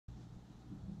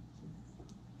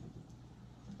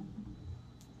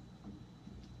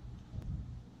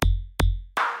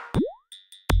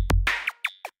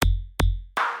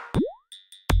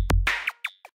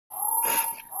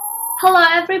Hello,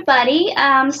 everybody.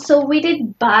 So we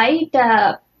did buy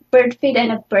the bird feed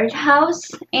and a birdhouse,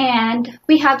 and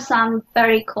we have some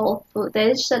very cool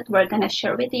footage that we're gonna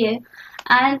share with you.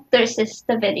 And this is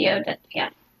the video that we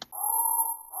have.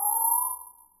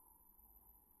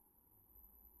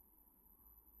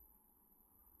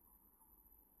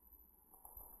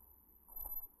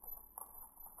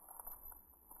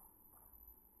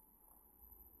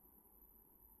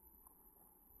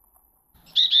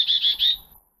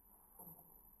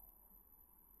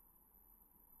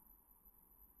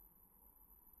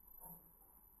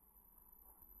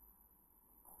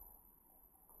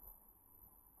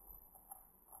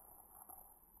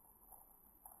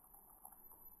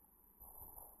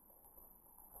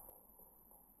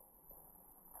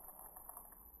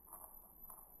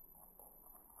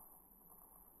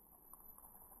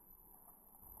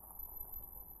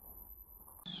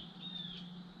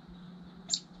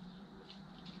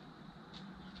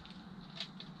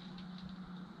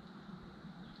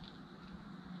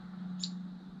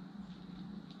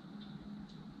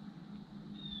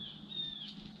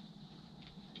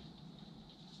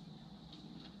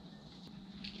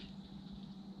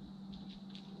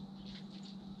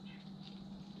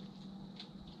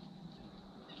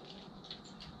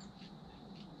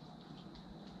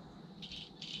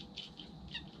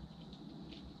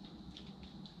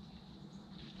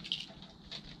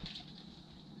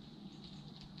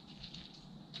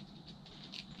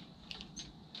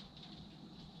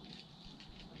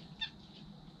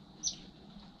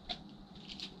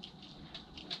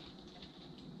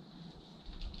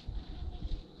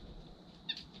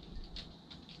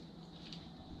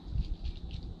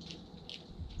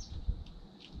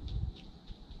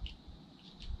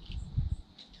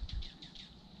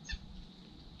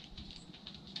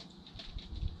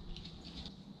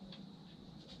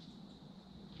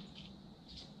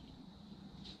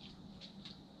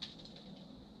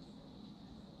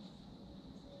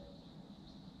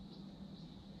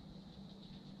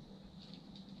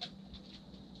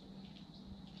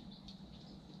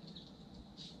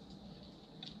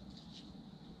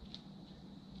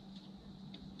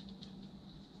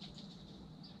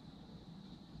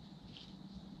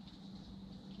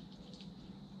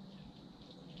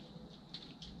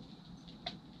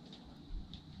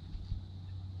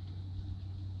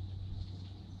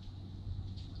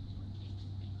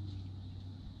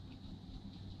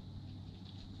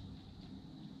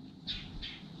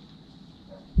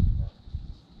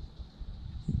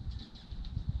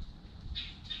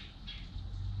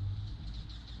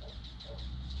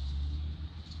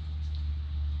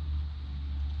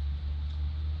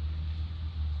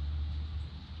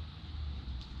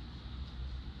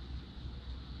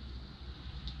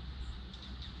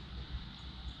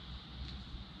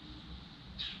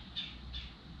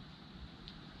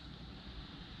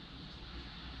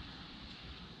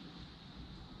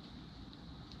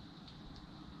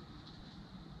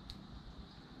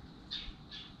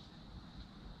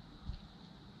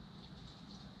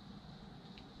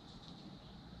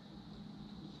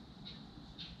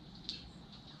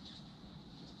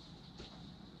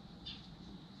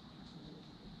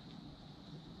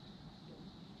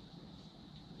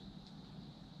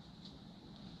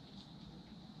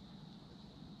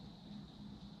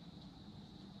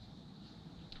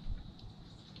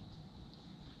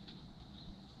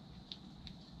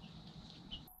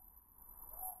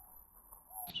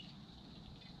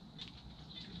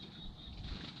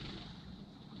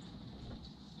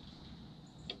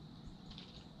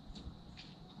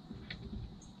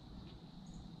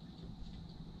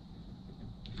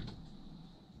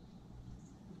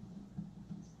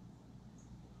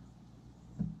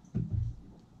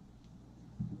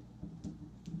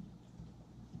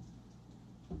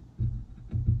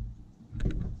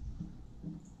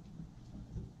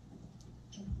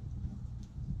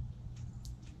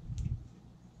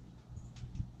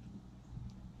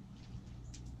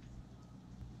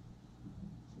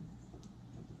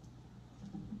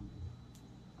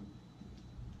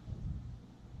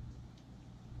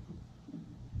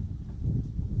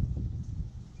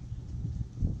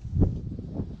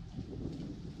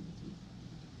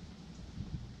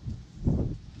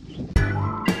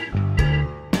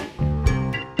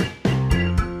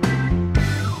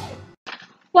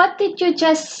 What did you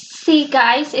just see,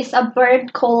 guys, is a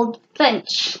bird called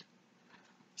finch.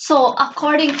 So,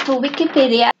 according to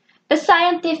Wikipedia, the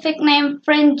scientific name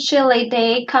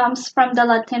Fringillidae comes from the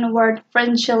Latin word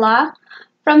fringilla,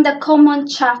 from the common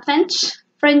chaffinch,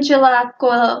 Fringilla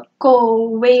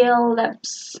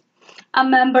coelebs, a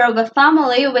member of a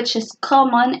family which is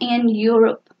common in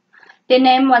Europe. The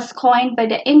name was coined by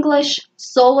the English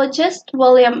zoologist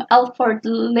William Alfred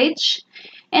Leach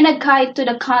in a guide to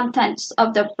the contents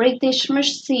of the British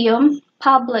Museum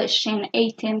published in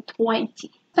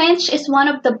 1820. Finch is one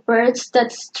of the birds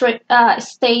that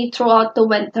stay throughout the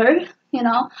winter.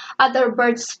 Other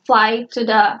birds fly to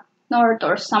the north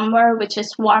or somewhere which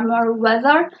is warmer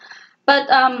weather, but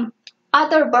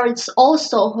other birds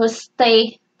also who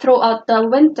stay throughout the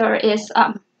winter is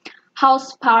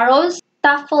house sparrows,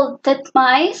 tufted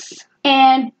titmice,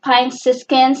 and pine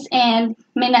siskins, and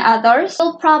many others.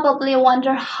 You'll probably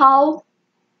wonder how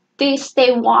they stay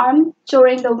warm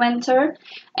during the winter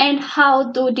and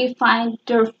how do they find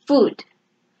their food.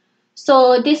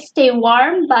 So they stay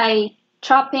warm by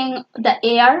trapping the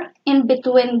air in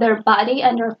between their body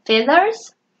and their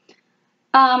feathers.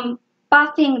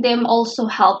 Puffing them also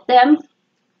help them,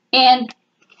 and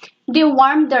they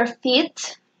warm their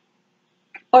feet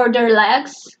or their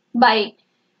legs by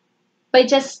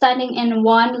just standing in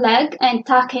one leg and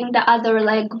tucking the other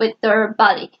leg with their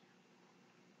body.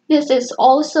 This is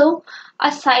also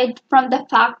aside from the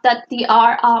fact that they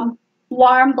are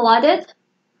warm-blooded,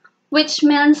 which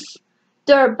means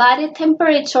their body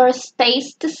temperature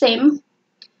stays the same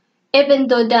even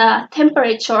though the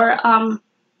temperature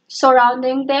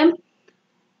surrounding them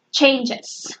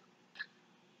changes.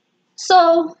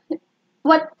 So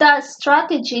what the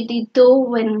strategy they do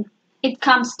when it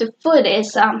comes to food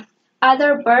is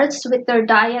other birds with their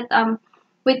diet,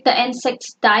 with the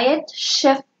insects diet,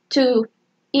 shift to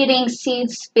eating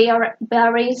seeds,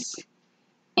 berries,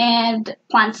 and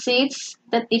plant seeds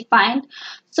that they find.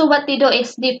 So what they do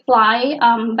is they fly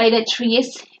by the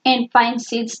trees and find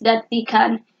seeds that they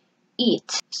can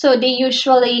eat. So they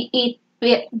usually eat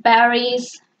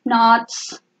berries,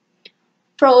 nuts,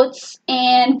 fruits,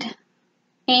 and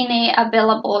any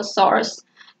available source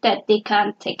that they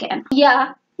can take in.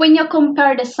 Yeah, when you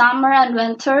compare the summer and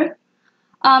winter,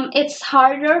 it's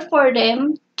harder for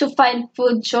them to find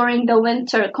food during the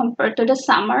winter compared to the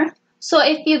summer. So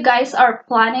if you guys are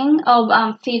planning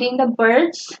of feeding the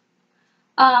birds,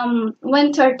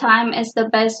 winter time is the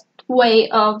best way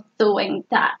of doing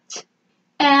that.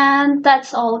 And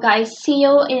that's all, guys. See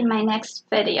you in my next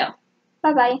video.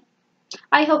 Bye bye.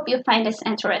 I hope you find this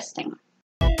interesting.